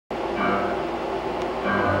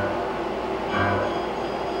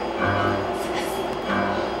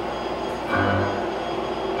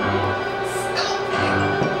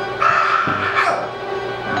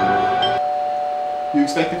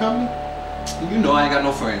expect the company? You know I ain't got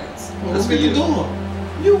no friends. Well, That's go for get you. the door.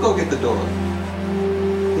 You go get the door.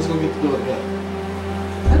 Let's go get the door together.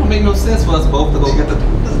 That don't make no sense for us both to go get the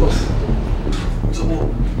door. Let's go.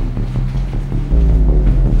 Door.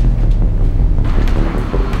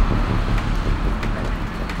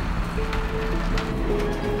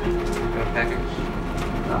 Got a package?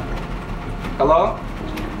 No. Hello?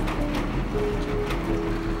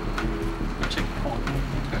 Check the phone.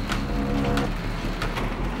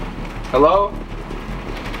 Hello?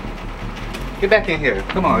 Get back in here.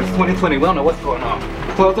 Come on, it's 2020. We don't know what's going on.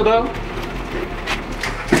 Close the door.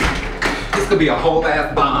 This could be a whole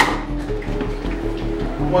ass bomb.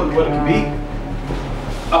 I wonder what it could be.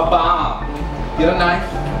 A bomb. Get a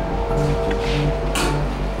knife.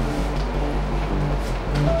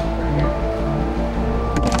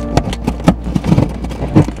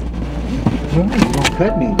 You don't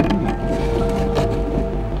cut me.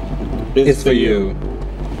 It's for you.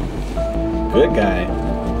 Good guy.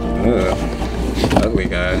 Ugh. Ugly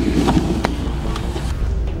guy.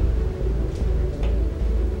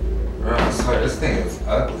 Bro, I swear this thing is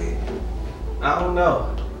ugly. I don't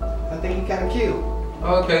know. I think he kind of cute.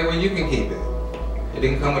 Okay, well you can keep it. It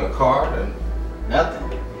didn't come with a card or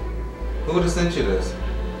Nothing. who would have sent you this?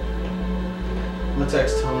 I'm gonna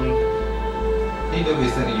text Tony. He do be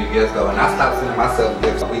sending you gifts though, and I stopped sending myself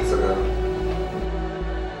gifts weeks ago.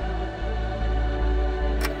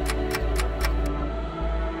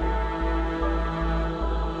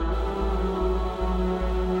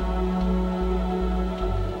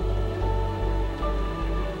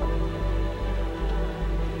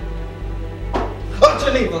 Oh,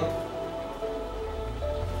 Geneva.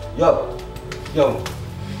 Yo,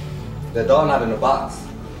 the doll not in the box.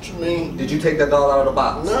 What you mean? Did you take that doll out of the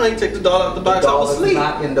box? No, he take the doll out the box. I doll was is asleep.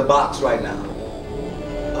 not in the box right now.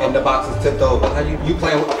 And the box is tipped over. How you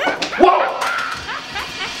playing with? Whoa!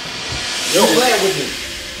 You playing with me?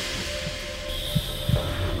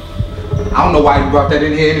 I don't know why you brought that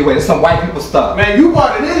in here anyway. There's some white people stuff. Man, you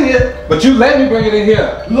brought it in here. But you let me bring it in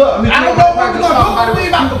here. Look, I don't know what you're gonna do. We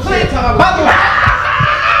about to play time.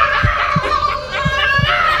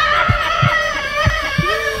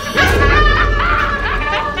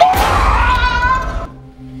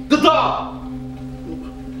 The dog.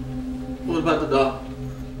 What about the dog?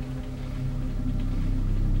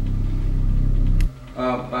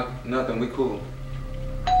 Nothing. We cool.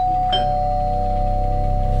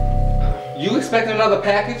 You expecting another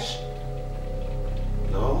package?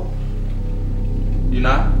 No. You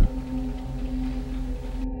not?